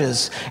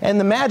judges and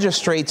the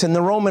magistrates in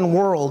the Roman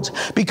world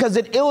because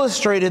it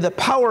illustrated the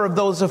power of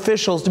those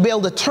officials to be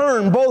able to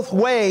turn both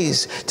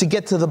ways to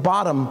get to the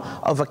bottom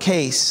of a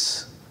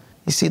case.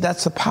 You see,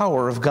 that's the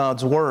power of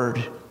God's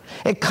Word.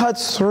 It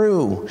cuts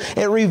through.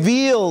 It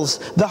reveals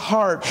the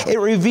heart. It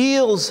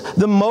reveals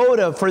the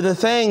motive for the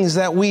things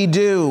that we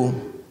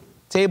do.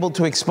 It's able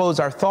to expose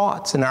our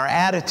thoughts and our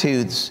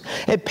attitudes.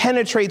 It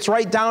penetrates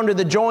right down to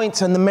the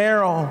joints and the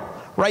marrow,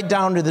 right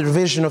down to the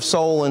division of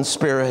soul and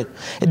spirit.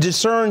 It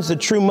discerns the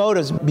true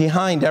motives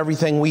behind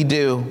everything we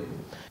do.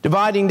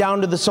 Dividing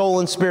down to the soul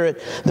and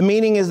spirit. The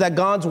meaning is that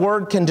God's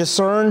word can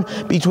discern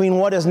between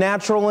what is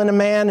natural in a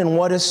man and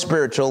what is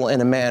spiritual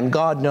in a man.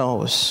 God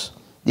knows.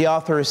 The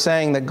author is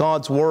saying that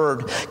God's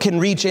word can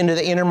reach into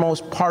the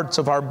innermost parts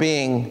of our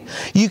being.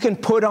 You can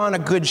put on a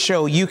good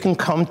show. You can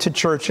come to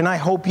church, and I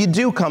hope you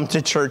do come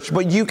to church,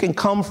 but you can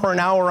come for an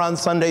hour on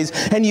Sundays,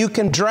 and you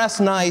can dress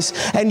nice,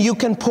 and you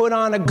can put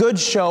on a good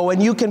show,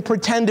 and you can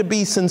pretend to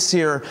be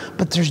sincere,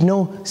 but there's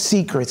no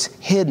secrets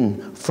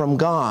hidden from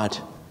God.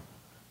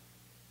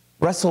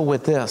 Wrestle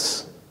with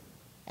this.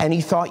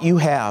 Any thought you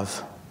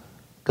have,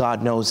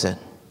 God knows it.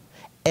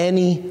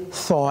 Any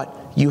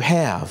thought you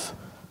have,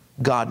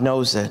 God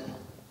knows it.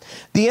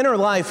 The inner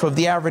life of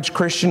the average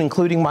Christian,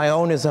 including my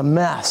own, is a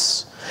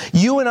mess.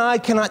 You and I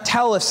cannot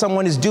tell if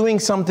someone is doing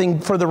something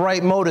for the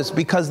right motives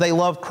because they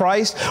love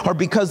Christ or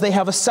because they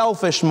have a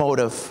selfish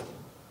motive.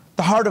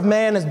 The heart of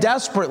man is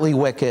desperately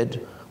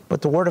wicked,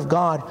 but the Word of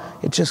God,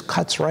 it just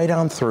cuts right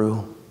on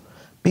through.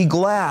 Be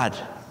glad.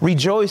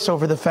 Rejoice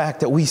over the fact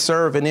that we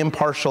serve an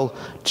impartial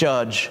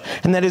judge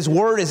and that His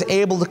Word is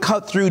able to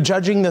cut through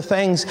judging the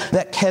things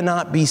that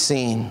cannot be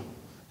seen.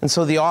 And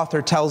so the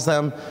author tells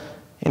them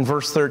in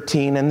verse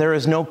 13, and there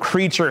is no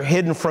creature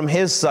hidden from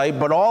His sight,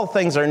 but all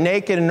things are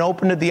naked and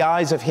open to the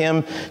eyes of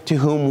Him to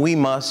whom we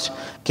must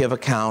give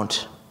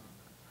account.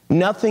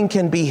 Nothing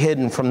can be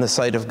hidden from the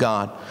sight of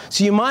God.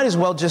 So you might as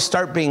well just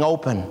start being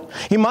open.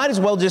 You might as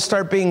well just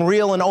start being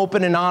real and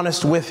open and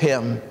honest with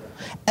Him.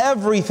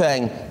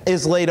 Everything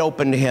is laid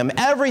open to Him.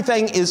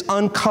 Everything is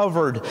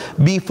uncovered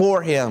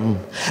before Him.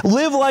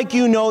 Live like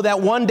you know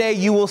that one day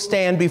you will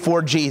stand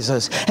before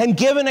Jesus and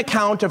give an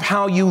account of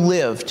how you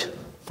lived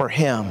for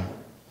Him.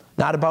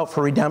 Not about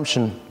for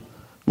redemption.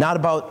 Not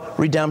about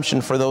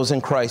redemption for those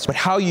in Christ, but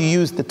how you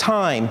use the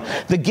time,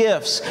 the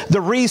gifts,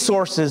 the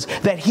resources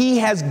that He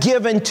has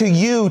given to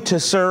you to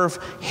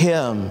serve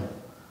Him.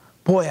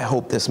 Boy, I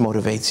hope this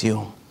motivates you.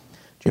 Do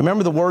you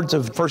remember the words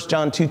of 1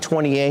 John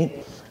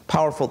 2:28?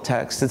 Powerful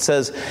text. It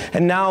says,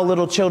 and now,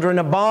 little children,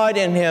 abide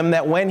in Him,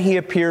 that when He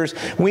appears,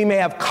 we may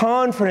have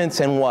confidence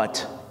in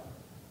what?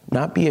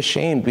 Not be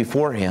ashamed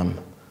before Him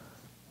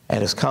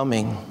at His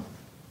coming.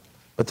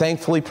 But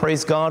thankfully,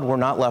 praise God, we're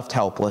not left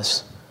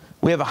helpless.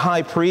 We have a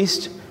high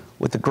priest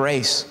with the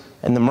grace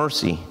and the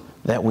mercy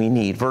that we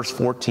need. Verse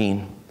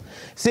 14.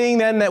 Seeing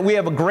then that we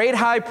have a great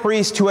high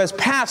priest who has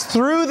passed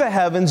through the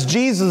heavens,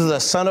 Jesus, the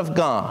Son of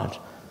God,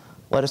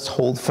 let us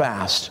hold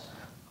fast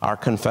our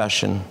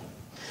confession.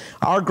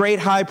 Our great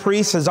high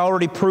priest has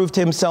already proved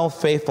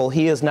himself faithful.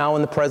 He is now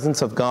in the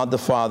presence of God the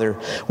Father,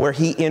 where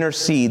He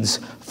intercedes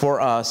for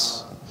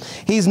us.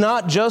 He's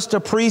not just a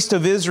priest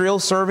of Israel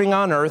serving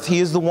on earth. He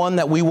is the one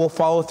that we will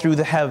follow through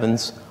the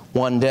heavens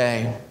one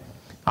day.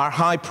 Our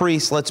high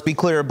priest, let's be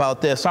clear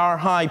about this. Our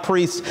high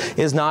priest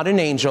is not an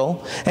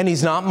angel, and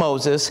he's not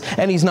Moses,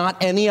 and he's not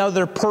any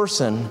other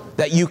person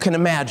that you can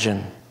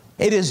imagine.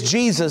 It is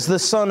Jesus, the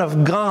Son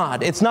of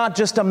God. It's not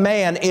just a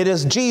man. It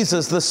is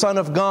Jesus, the Son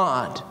of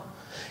God.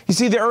 You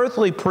see, the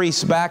earthly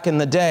priests back in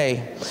the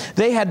day,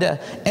 they had to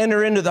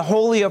enter into the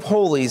Holy of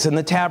Holies in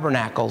the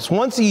tabernacles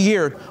once a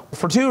year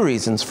for two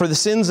reasons: for the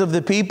sins of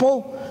the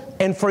people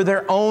and for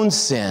their own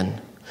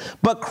sin.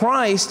 But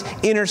Christ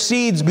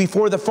intercedes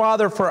before the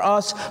Father for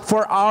us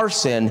for our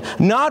sin,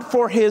 not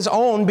for His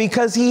own,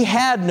 because He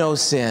had no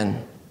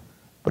sin.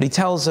 But He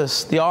tells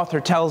us, the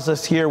author tells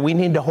us here, we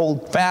need to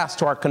hold fast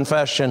to our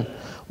confession.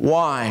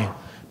 Why?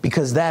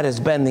 Because that has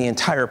been the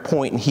entire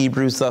point in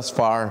Hebrews thus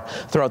far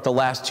throughout the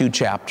last two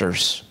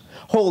chapters.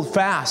 Hold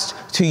fast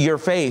to your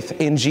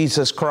faith in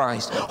Jesus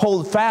Christ.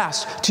 Hold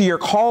fast to your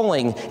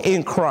calling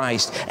in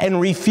Christ and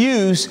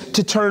refuse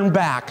to turn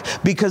back,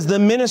 because the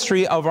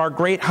ministry of our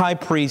great high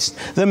priest,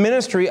 the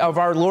ministry of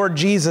our Lord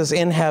Jesus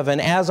in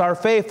heaven as our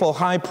faithful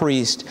high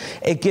priest,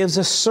 it gives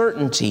a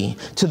certainty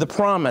to the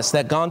promise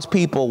that God's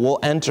people will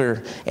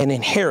enter and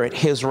inherit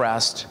His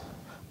rest.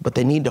 But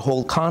they need to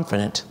hold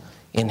confident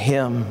in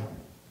Him.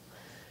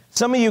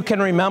 Some of you can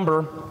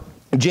remember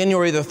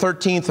January the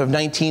 13th of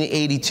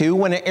 1982,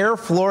 when an Air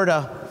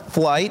Florida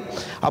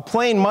flight, a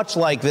plane much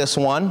like this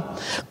one,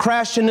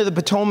 crashed into the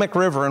Potomac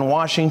River in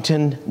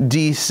Washington,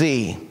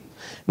 D.C.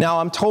 Now,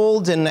 I'm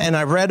told, and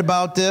I read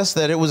about this,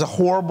 that it was a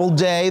horrible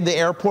day. The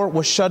airport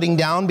was shutting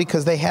down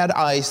because they had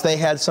ice. They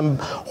had some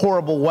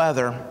horrible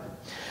weather.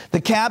 The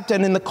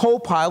captain and the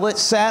co-pilot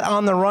sat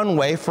on the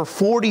runway for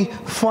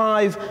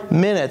 45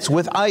 minutes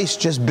with ice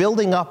just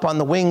building up on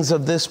the wings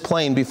of this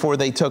plane before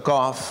they took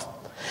off.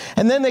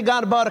 And then they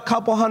got about a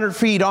couple hundred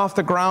feet off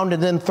the ground,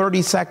 and then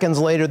 30 seconds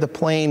later, the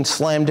plane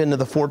slammed into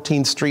the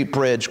 14th Street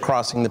Bridge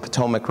crossing the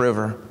Potomac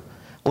River,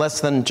 less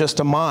than just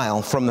a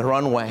mile from the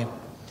runway.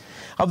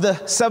 Of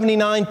the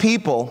 79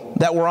 people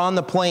that were on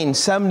the plane,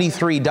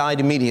 73 died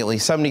immediately.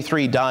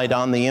 73 died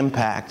on the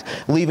impact,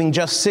 leaving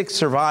just 6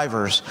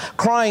 survivors,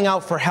 crying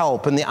out for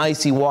help in the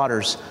icy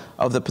waters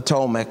of the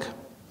Potomac.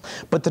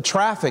 But the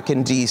traffic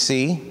in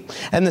D.C.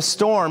 and the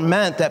storm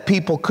meant that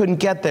people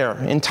couldn't get there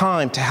in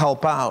time to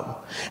help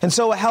out. And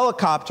so a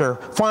helicopter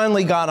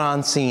finally got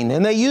on scene,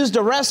 and they used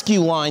a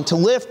rescue line to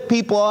lift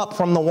people up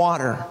from the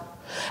water.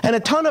 And a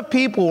ton of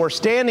people were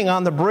standing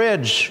on the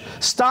bridge,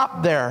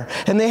 stopped there,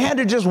 and they had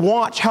to just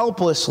watch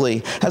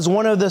helplessly as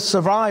one of the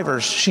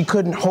survivors, she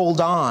couldn't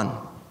hold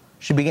on.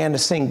 She began to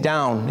sink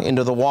down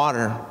into the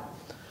water.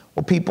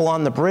 Well, people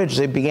on the bridge,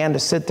 they began to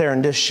sit there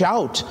and just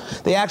shout.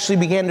 They actually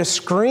began to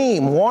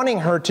scream, wanting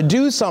her to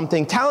do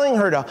something, telling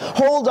her to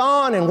hold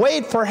on and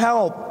wait for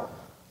help.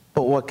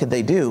 But what could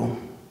they do?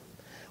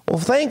 Well,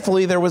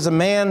 thankfully, there was a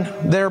man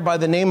there by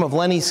the name of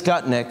Lenny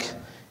Skutnik.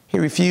 He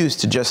refused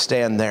to just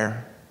stand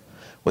there.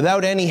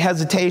 Without any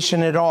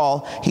hesitation at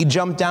all, he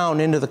jumped down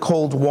into the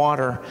cold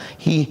water.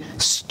 He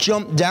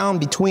jumped down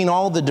between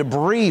all the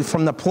debris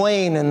from the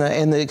plane and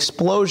the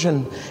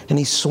explosion, and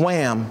he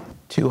swam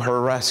to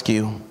her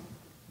rescue.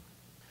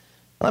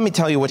 Let me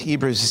tell you what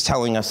Hebrews is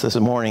telling us this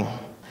morning.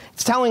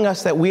 It's telling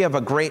us that we have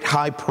a great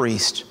high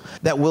priest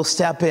that will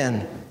step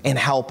in and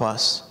help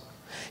us.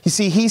 You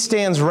see, he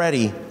stands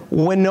ready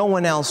when no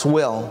one else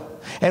will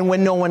and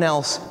when no one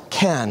else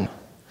can.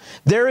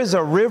 There is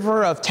a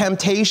river of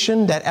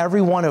temptation that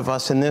every one of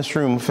us in this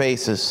room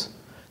faces.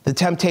 The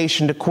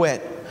temptation to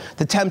quit,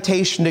 the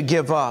temptation to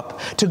give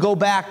up, to go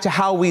back to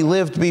how we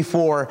lived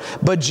before.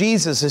 But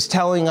Jesus is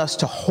telling us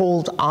to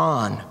hold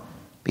on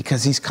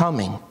because he's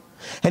coming.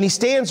 And he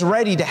stands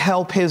ready to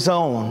help his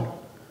own.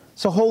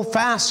 So hold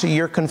fast to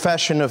your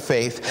confession of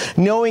faith,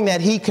 knowing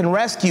that he can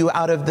rescue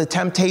out of the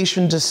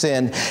temptation to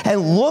sin,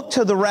 and look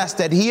to the rest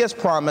that he has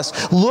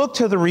promised. Look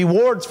to the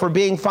rewards for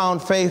being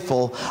found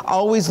faithful,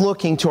 always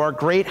looking to our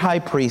great high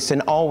priest,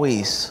 and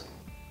always,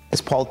 as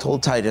Paul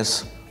told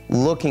Titus,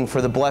 looking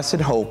for the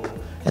blessed hope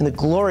and the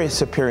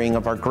glorious appearing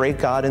of our great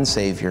God and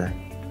Savior,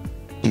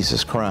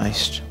 Jesus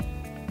Christ.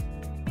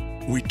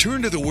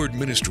 Return to the Word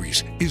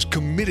Ministries is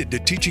committed to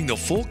teaching the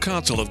full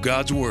counsel of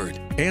God's Word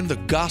and the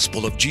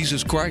gospel of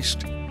Jesus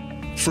Christ.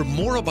 For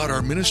more about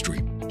our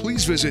ministry,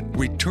 please visit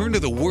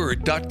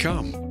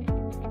returntotheword.com.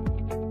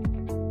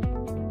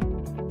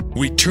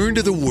 Return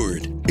to the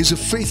Word is a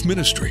faith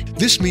ministry.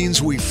 This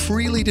means we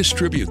freely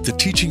distribute the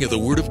teaching of the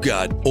Word of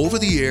God over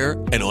the air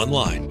and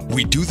online.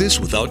 We do this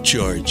without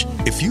charge.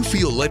 If you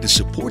feel led to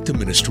support the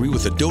ministry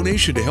with a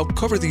donation to help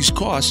cover these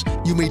costs,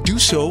 you may do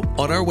so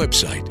on our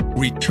website,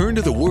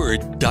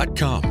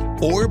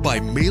 returntotheword.com, or by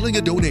mailing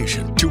a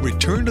donation to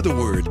Return to the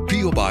Word,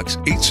 P.O. Box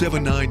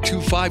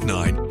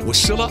 879259,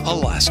 Wasilla,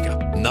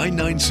 Alaska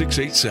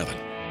 99687.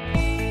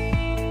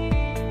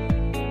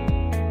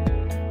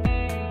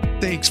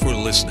 Thanks for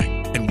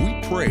listening, and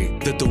we pray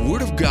that the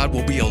Word of God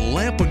will be a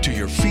lamp unto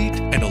your feet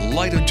and a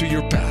light unto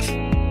your path.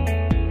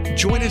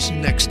 Join us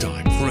next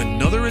time for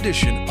another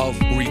edition of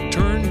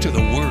Return to the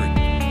Word.